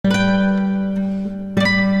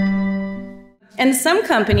And some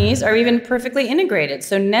companies are even perfectly integrated.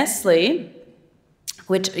 So Nestle,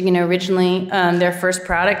 which originally their first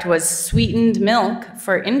product was sweetened milk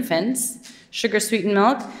for infants, sugar-sweetened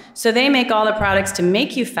milk. So they make all the products to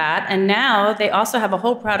make you fat, and now they also have a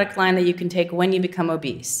whole product line that you can take when you become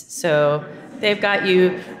obese. So they've got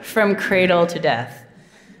you from cradle to death.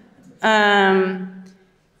 And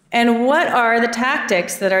what are the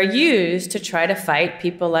tactics that are used to try to fight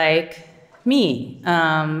people like me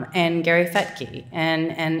and Gary Fettke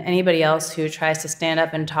and anybody else who tries to stand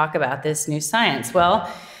up and talk about this new science?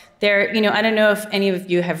 Well, I don't know if any of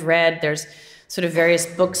you have read, there's sort of various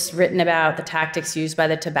books written about the tactics used by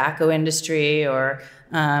the tobacco industry, or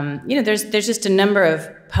there's just a number of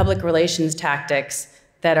public relations tactics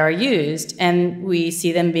that are used, and we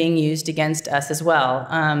see them being used against us as well.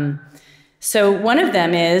 So one of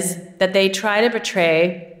them is that they try to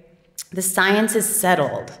portray the science is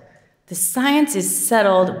settled. The science is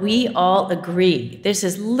settled, we all agree. This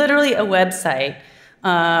is literally a website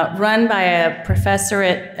run by a professor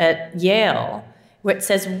at Yale, where it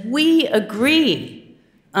says, we agree.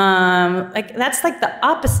 That's like the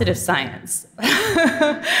opposite of science.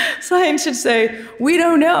 Science should say, we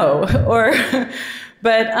don't know,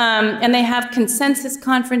 and they have consensus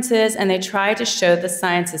conferences, and they try to show the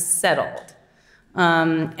science is settled.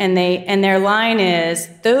 And their line is,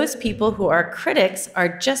 those people who are critics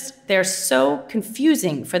they're so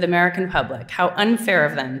confusing for the American public. How unfair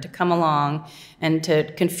of them to come along and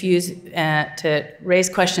to confuse, to raise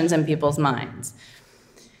questions in people's minds.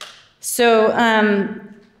 So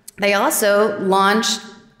they also launched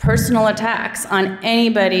personal attacks on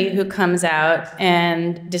anybody who comes out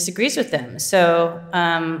and disagrees with them. So,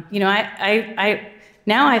 now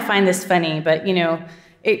I find this funny, but,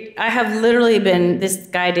 I have literally been, this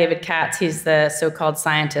guy, David Katz, he's the so-called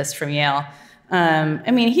scientist from Yale.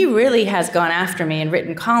 He really has gone after me and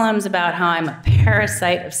written columns about how I'm a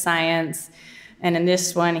parasite of science. And in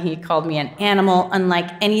this one, he called me an animal unlike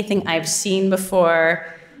anything I've seen before.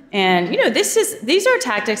 And, these are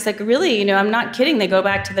tactics like really, I'm not kidding. They go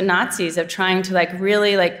back to the Nazis of trying to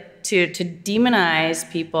really to demonize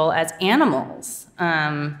people as animals.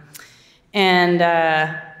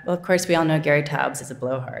 Well, of course, we all know Gary Taubes is a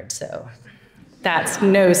blowhard, so that's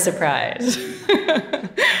no surprise.